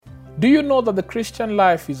Do you know that the Christian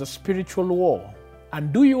life is a spiritual war?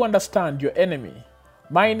 And do you understand your enemy?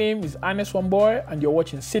 My name is Ernest Wamboy and you're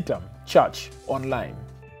watching CITAM Church Online.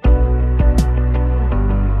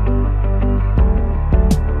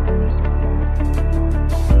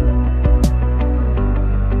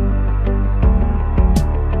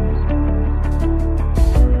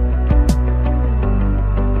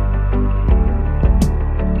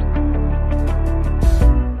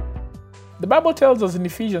 The Bible tells us in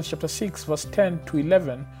Ephesians chapter 6 verse 10 to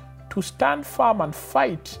 11 to stand firm and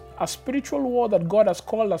fight a spiritual war that God has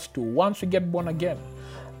called us to once we get born again.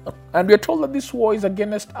 And we are told that this war is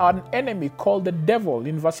against an enemy called the devil.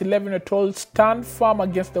 In verse 11 we're told, stand firm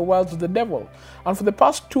against the wiles of the devil. And for the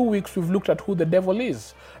past 2 weeks we've looked at who the devil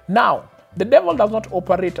is. Now, the devil does not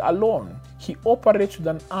operate alone. He operates with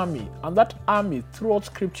an army, and that army throughout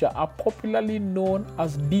scripture are popularly known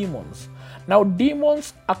as demons. Now,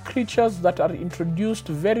 demons are creatures that are introduced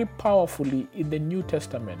very powerfully in the New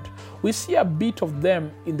Testament. We see a bit of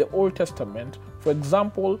them in the Old Testament. For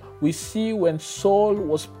example, we see when Saul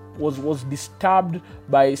was disturbed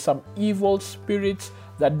by some evil spirits,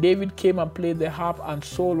 that David came and played the harp and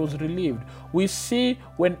Saul was relieved. We see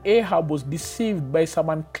when Ahab was deceived by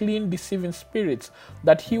some unclean, deceiving spirits,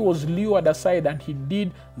 that he was lured aside and he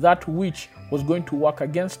did that which was going to work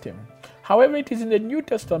against him. However, it is in the New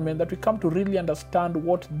Testament that we come to really understand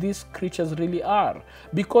what these creatures really are,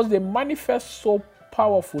 because they manifest so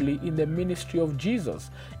powerfully in the ministry of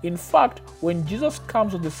Jesus. In fact, when Jesus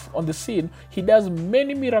comes on the scene, he does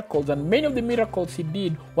many miracles, and many of the miracles he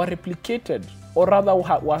did were replicated, or rather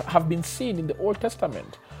have been seen in the Old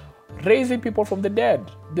Testament. Raising people from the dead.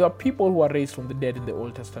 There were people who were raised from the dead in the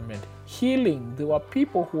Old Testament. Healing. There were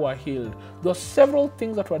people who were healed. There were several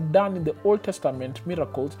things that were done in the Old Testament,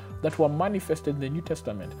 miracles, that were manifested in the New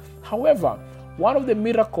Testament. However, one of the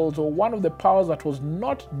miracles or one of the powers that was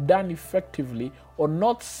not done effectively or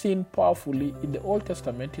not seen powerfully in the Old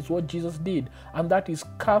Testament is what Jesus did, and that is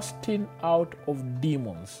casting out of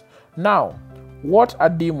demons. Now, what are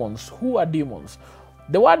demons? Who are demons?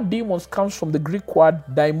 The word demons comes from the Greek word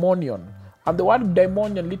daimonion, and the word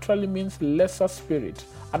daimonion literally means lesser spirit.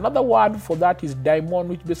 Another word for that is daimon,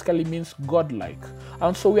 which basically means godlike.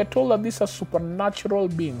 And so we are told that these are supernatural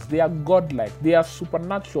beings. They are godlike. They are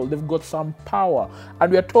supernatural. They've got some power.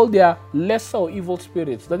 And we are told they are lesser or evil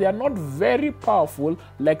spirits, that they are not very powerful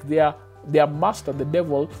like their master, the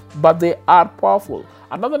devil, but they are powerful.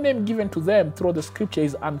 Another name given to them through the scripture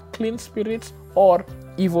is unclean spirits or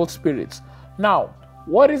evil spirits. Now,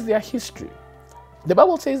 what is their history? The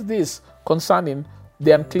Bible says this concerning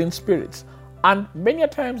the unclean spirits. And many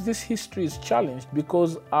times this history is challenged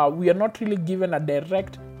because we are not really given a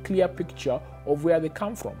direct, clear picture of where they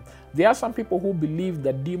come from. There are some people who believe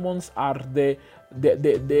that demons are the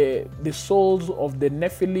souls of the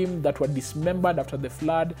Nephilim that were dismembered after the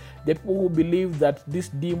flood. There are people who believe that these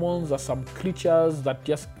demons are some creatures that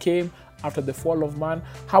just came after the fall of man.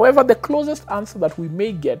 However, the closest answer that we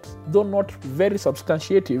may get, though not very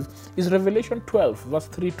substantiative, is Revelation 12, verse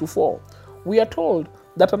 3 to 4. We are told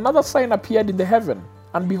that another sign appeared in the heaven,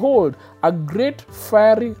 and behold, a great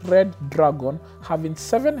fiery red dragon, having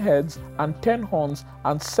 7 heads and 10 horns,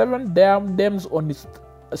 and 7 diadems on his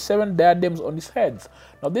heads.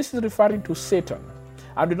 Now, this is referring to Satan.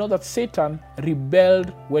 And we know that Satan rebelled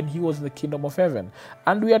when he was in the kingdom of heaven.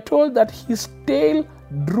 And we are told that his tail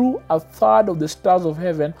drew a third of the stars of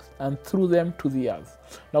heaven and threw them to the earth.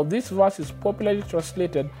 Now, this verse is popularly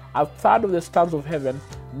translated a third of the stars of heaven,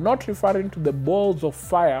 not referring to the balls of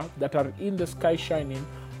fire that are in the sky shining,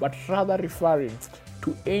 but rather referring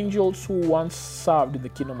to angels who once served in the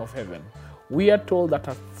kingdom of heaven. We are told that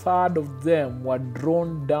a third of them were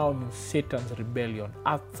drawn down in Satan's rebellion.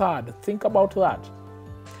 A third. Think about that.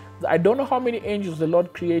 I don't know how many angels the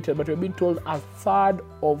Lord created, but we've been told a third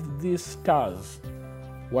of these stars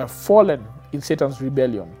were fallen in Satan's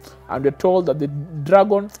rebellion. And we're told that the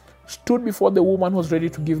dragon stood before the woman who was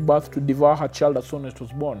ready to give birth to devour her child as soon as it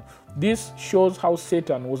was born. This shows how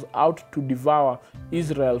Satan was out to devour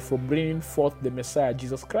Israel for bringing forth the Messiah,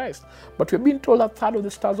 Jesus Christ. But we've been told a third of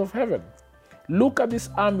the stars of heaven. Look at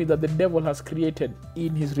this army that the devil has created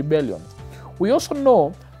in his rebellion. We also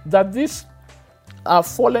know that these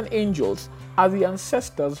fallen angels are the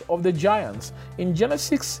ancestors of the giants. In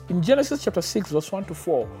Genesis chapter 6, verse 1 to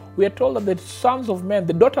 4, we are told that the sons of men,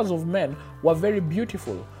 the daughters of men, were very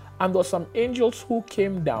beautiful. And there were some angels who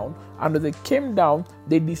came down, and when they came down,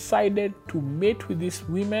 they decided to mate with these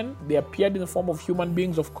women. They appeared in the form of human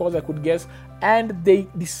beings, of course, I could guess, and they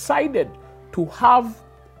decided to have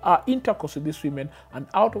intercourse with these women, and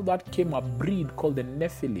out of that came a breed called the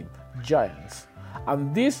Nephilim, giants.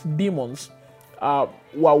 And these demons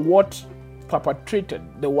were what perpetrated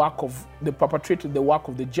the work of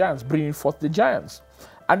the giants, bringing forth the giants.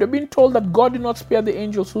 And we're being told that God did not spare the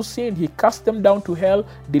angels who sinned. He cast them down to hell,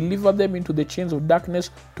 delivered them into the chains of darkness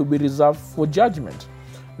to be reserved for judgment.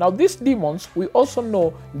 Now, these demons, we also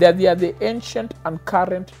know that they are the ancient and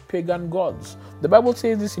current pagan gods. The Bible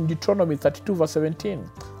says this in Deuteronomy 32 verse 17,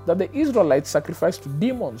 that the Israelites sacrificed to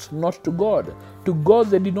demons, not to God, to gods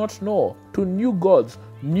they did not know, to new gods,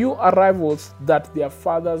 new arrivals that their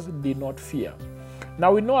fathers did not fear.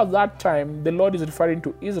 Now we know at that time the Lord is referring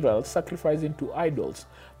to Israel sacrificing to idols,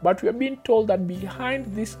 but we are being told that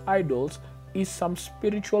behind these idols is some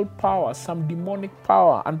spiritual power, some demonic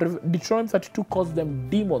power, and Deuteronomy 32 calls them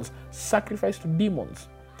demons, sacrifice to demons.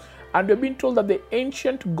 And we're being told that the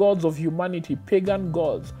ancient gods of humanity, pagan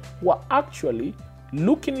gods, were actually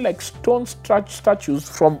looking like stone statues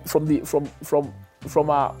from a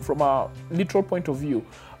literal point of view.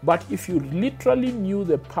 But if you literally knew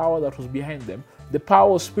the power that was behind them, the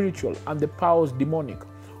power was spiritual and the power was demonic.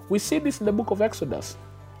 We see this in the book of Exodus,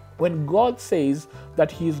 when God says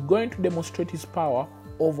that he is going to demonstrate his power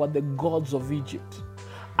over the gods of Egypt.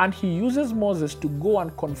 And he uses Moses to go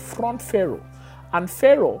and confront Pharaoh. And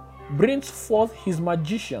Pharaoh brings forth his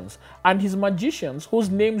magicians. And his magicians,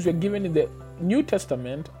 whose names were given in the New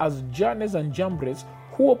Testament as Jannes and Jambres,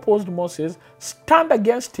 who opposed Moses, stand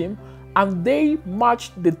against him, and they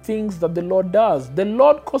matched the things that the Lord does. The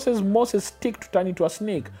Lord causes Moses' stick to turn into a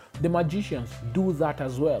snake. The magicians do that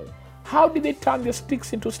as well. How did they turn their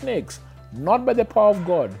sticks into snakes? Not by the power of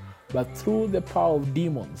God, but through the power of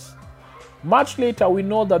demons. Much later, we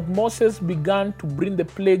know that Moses began to bring the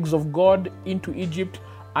plagues of God into Egypt,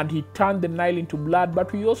 and he turned the Nile into blood.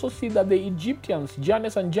 But we also see that the Egyptians,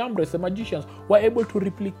 Jannes and Jambres, the magicians, were able to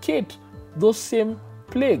replicate those same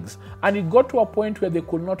plagues. And it got to a point where they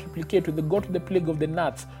could not replicate. When they got to the plague of the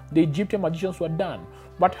gnats, the Egyptian magicians were done.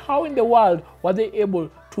 But how in the world were they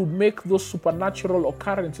able to make those supernatural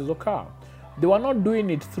occurrences occur? They were not doing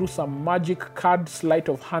it through some magic card sleight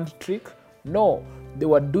of hand trick. No, they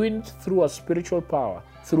were doing it through a spiritual power,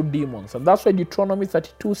 through demons. And that's why Deuteronomy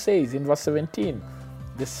 32 says in verse 17,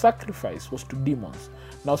 the sacrifice was to demons.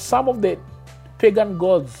 Now, some of the pagan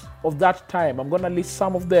gods of that time, I'm going to list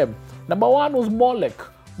some of them. Number one was Molech.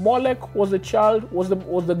 Molech was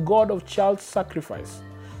the god of child sacrifice.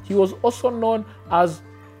 He was also known as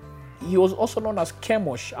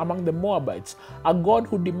Chemosh among the Moabites, a god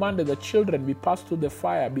who demanded that children be passed through the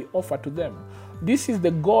fire, be offered to them. This is the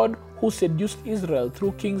god who seduced Israel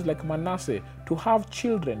through kings like Manasseh to have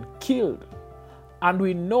children killed. And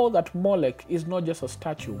we know that Molech is not just a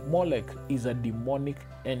statue. Molech is a demonic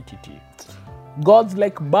entity. Gods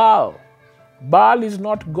like Baal. Baal is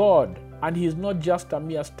not God, and he is not just a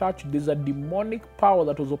mere statue. There's a demonic power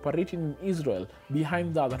that was operating in Israel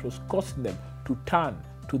behind that was causing them to turn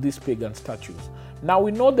to these pagan statues. Now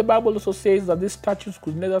we know the Bible also says that these statues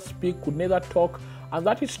could neither speak, could neither talk, and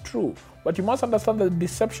that is true. But you must understand that the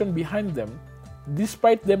deception behind them,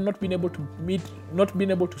 despite them not being able to meet, not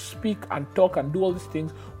being able to speak and talk and do all these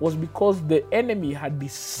things, was because the enemy had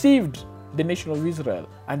deceived the nation of Israel,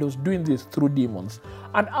 and was doing this through demons.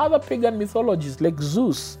 And other pagan mythologies like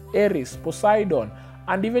Zeus, Ares, Poseidon,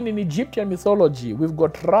 and even in Egyptian mythology, we've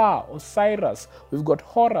got Ra, Osiris, we've got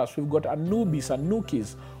Horus, we've got Anubis,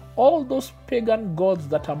 Anukis, all those pagan gods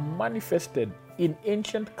that are manifested in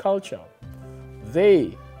ancient culture.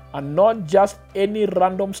 They are not just any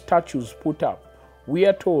random statues put up. We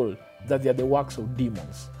are told that they are the works of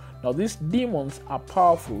demons. Now, these demons are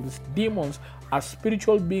powerful. These demons are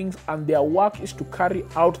spiritual beings, and their work is to carry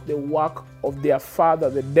out the work of their father,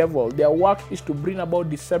 the devil. Their work is to bring about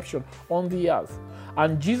deception on the earth.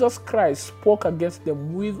 And Jesus Christ spoke against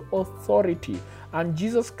them with authority, and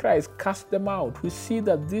Jesus Christ cast them out. We see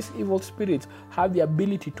that these evil spirits have the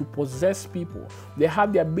ability to possess people. They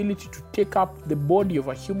have the ability to take up the body of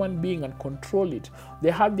a human being and control it.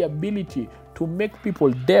 They have the ability to make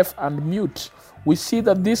people deaf and mute. We see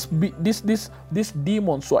that these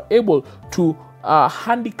demons were able to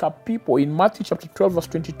handicap people. In Matthew chapter 12 verse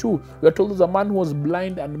 22, we are told there's a man who was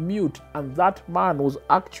blind and mute, and that man was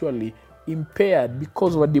actually impaired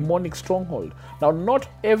because of a demonic stronghold. Now, not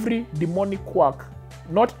every demonic work,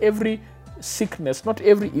 not every sickness, not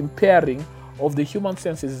every impairing of the human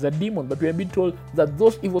senses is a demon, but we have been told that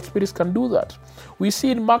those evil spirits can do that. We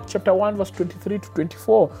see in Mark chapter 1 verse 23 to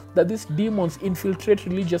 24 that these demons infiltrate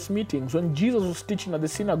religious meetings. When Jesus was teaching at the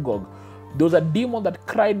synagogue, there was a demon that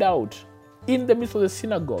cried out in the midst of the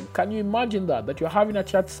synagogue. Can you imagine that you're having a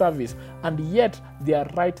church service and yet they are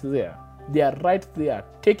right there. They are right there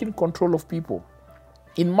taking control of people.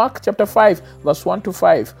 In Mark chapter 5, verse 1 to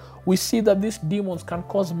 5, we see that these demons can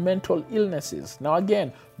cause mental illnesses. Now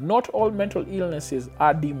again, not all mental illnesses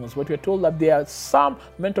are demons, but we're told that there are some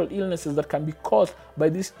mental illnesses that can be caused by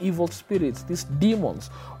these evil spirits, these demons.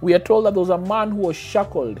 We are told that there was a man who was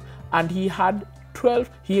shackled, and he had 12,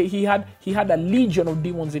 he had a legion of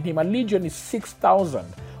demons in him. A legion is 6,000.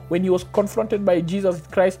 When he was confronted by Jesus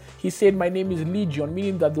Christ, he said, "My name is Legion,"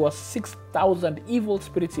 meaning that there were 6,000 evil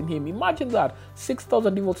spirits in him. Imagine that,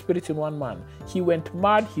 6,000 evil spirits in one man. He went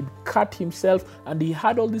mad, he'd cut himself, and he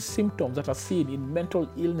had all these symptoms that are seen in mental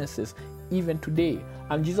illnesses even today.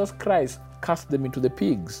 And Jesus Christ cast them into the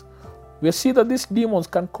pigs. We see that these demons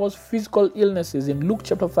can cause physical illnesses. In Luke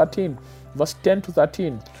chapter 13, verse 10 to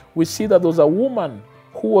 13, we see that there was a woman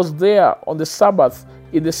who was there on the Sabbath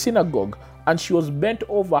in the synagogue, and she was bent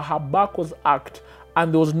over, her back was arched,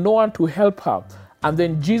 and there was no one to help her. And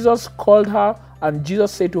then Jesus called her, and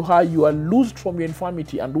Jesus said to her, "You are loosed from your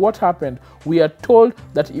infirmity." And what happened? We are told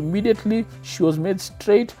that immediately she was made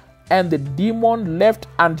straight, and the demon left,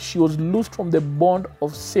 and she was loosed from the bond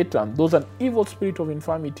of Satan. Those are an evil spirit of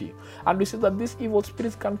infirmity. And we see that these evil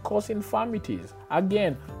spirits can cause infirmities.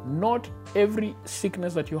 Again, not every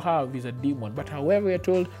sickness that you have is a demon, but however, we are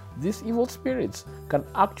told these evil spirits can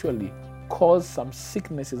actually cause some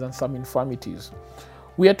sicknesses and some infirmities.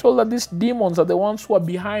 We are told that these demons are the ones who are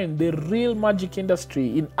behind the real magic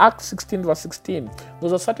industry. In Acts 16 verse 16, there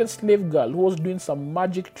was a certain slave girl who was doing some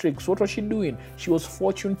magic tricks. What was she doing? She was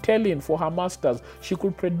fortune telling for her masters. She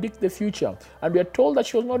could predict the future. And we are told that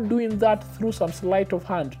she was not doing that through some sleight of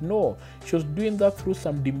hand. No, she was doing that through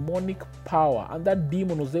some demonic power. And that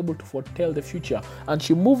demon was able to foretell the future. And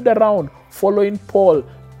she moved around following Paul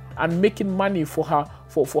and making money for her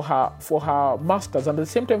masters, and at the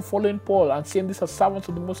same time following Paul and saying these are servants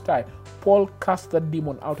of the Most High. Paul cast that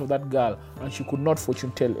demon out of that girl, and she could not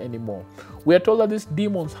fortune tell anymore. We are told that these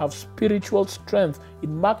demons have spiritual strength.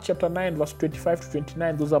 In Mark chapter 9 verse 25 to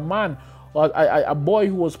 29, there's a man or a boy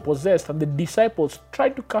who was possessed, and the disciples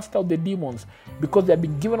tried to cast out the demons because they had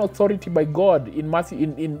been given authority by God in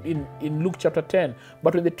Luke chapter 10.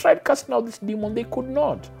 But when they tried casting out this demon, they could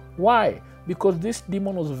not. Why? Because this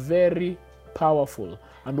demon was very powerful.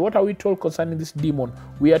 And what are we told concerning this demon?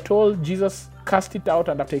 We are told Jesus cast it out,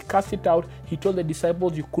 and after he cast it out, he told the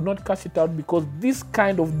disciples, "You could not cast it out because this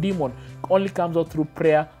kind of demon only comes out through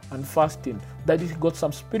prayer and fasting." That is, got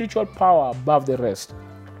some spiritual power above the rest.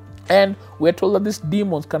 And we're told that these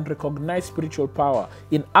demons can recognize spiritual power.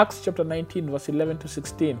 In Acts chapter 19 verse 11 to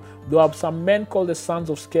 16, there are some men called the sons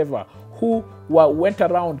of Sceva who went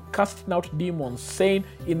around casting out demons, saying,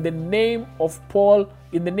 "In the name of Paul,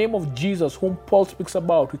 in the name of Jesus, whom Paul speaks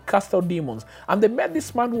about, we cast out demons." And they met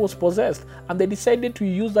this man who was possessed, and they decided to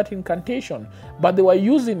use that incantation. But they were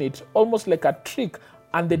using it almost like a trick.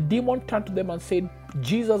 And the demon turned to them and said,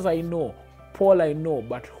 "Jesus I know, Paul I know,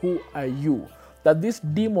 but who are you?" That these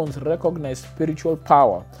demons recognize spiritual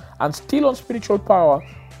power. And still on spiritual power,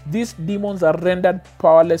 these demons are rendered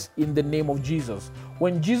powerless in the name of Jesus.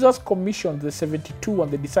 When Jesus commissioned the 72 and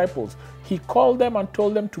the disciples, he called them and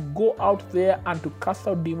told them to go out there and to cast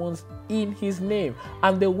out demons in his name.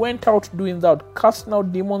 And they went out doing that, casting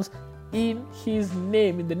out demons in his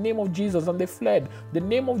name, in the name of Jesus, and they fled. The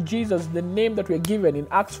name of Jesus, the name that we are given in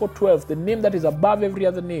Acts 4:12, the name that is above every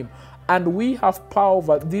other name. And we have power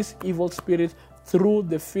over these evil spirits through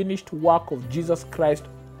the finished work of Jesus Christ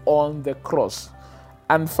on the cross.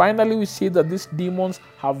 And finally, we see that these demons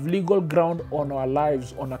have legal ground on our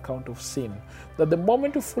lives on account of sin. That the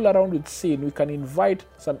moment we fool around with sin, we can invite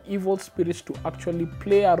some evil spirits to actually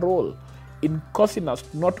play a role in causing us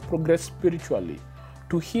not to progress spiritually,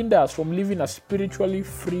 to hinder us from living a spiritually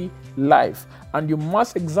free life. And you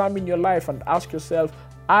must examine your life and ask yourself,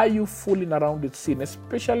 are you fooling around with sin,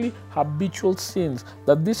 especially habitual sins?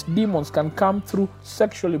 That these demons can come through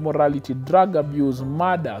sexual immorality, drug abuse,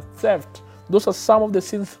 murder, theft. Those are some of the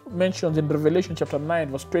sins mentioned in Revelation chapter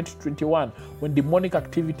 9, verse 20 to 21, when demonic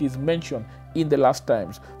activity is mentioned in the last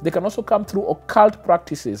times. They can also come through occult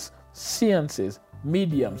practices, seances,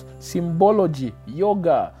 mediums, symbology,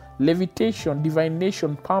 yoga, levitation,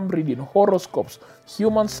 divination, palm reading, horoscopes,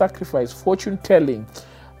 human sacrifice, fortune telling,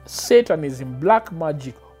 Satanism, black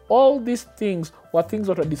magic. All these things were things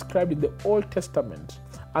that are described in the Old Testament.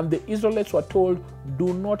 And the Israelites were told,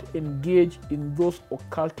 do not engage in those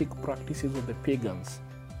occultic practices of the pagans.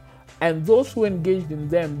 And those who engaged in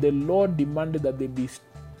them, the Lord demanded that they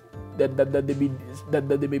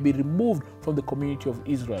may be removed from the community of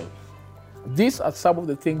Israel. These are some of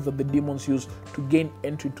the things that the demons use to gain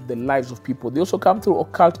entry into the lives of people. They also come through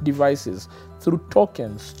occult devices, through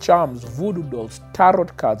tokens, charms, voodoo dolls, tarot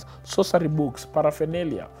cards, sorcery books,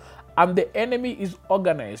 paraphernalia. And the enemy is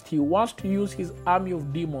organized. He wants to use his army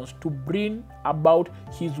of demons to bring about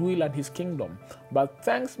his will and his kingdom. But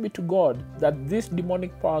thanks be to God that these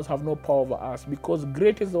demonic powers have no power over us, because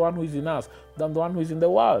greater is the one who is in us than the one who is in the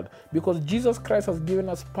world. Because Jesus Christ has given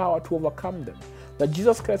us power to overcome them. That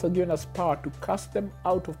Jesus Christ has given us power to cast them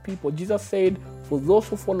out of people. Jesus said, for those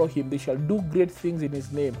who follow him, they shall do great things in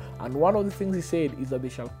his name. And one of the things he said is that they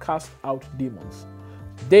shall cast out demons.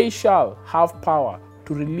 They shall have power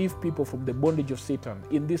to relieve people from the bondage of Satan.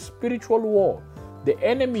 In this spiritual war, the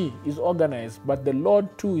enemy is organized, but the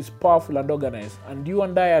Lord too is powerful and organized, and you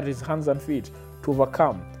and I are his hands and feet to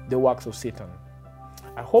overcome the works of Satan.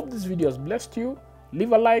 I hope this video has blessed you.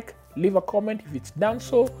 Leave a like, leave a comment if it's done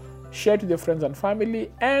so, share it with your friends and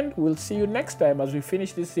family, and we'll see you next time as we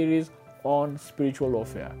finish this series on spiritual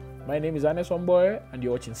warfare. My name is Anes Omboye, and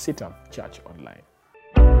you're watching CITAM Church Online.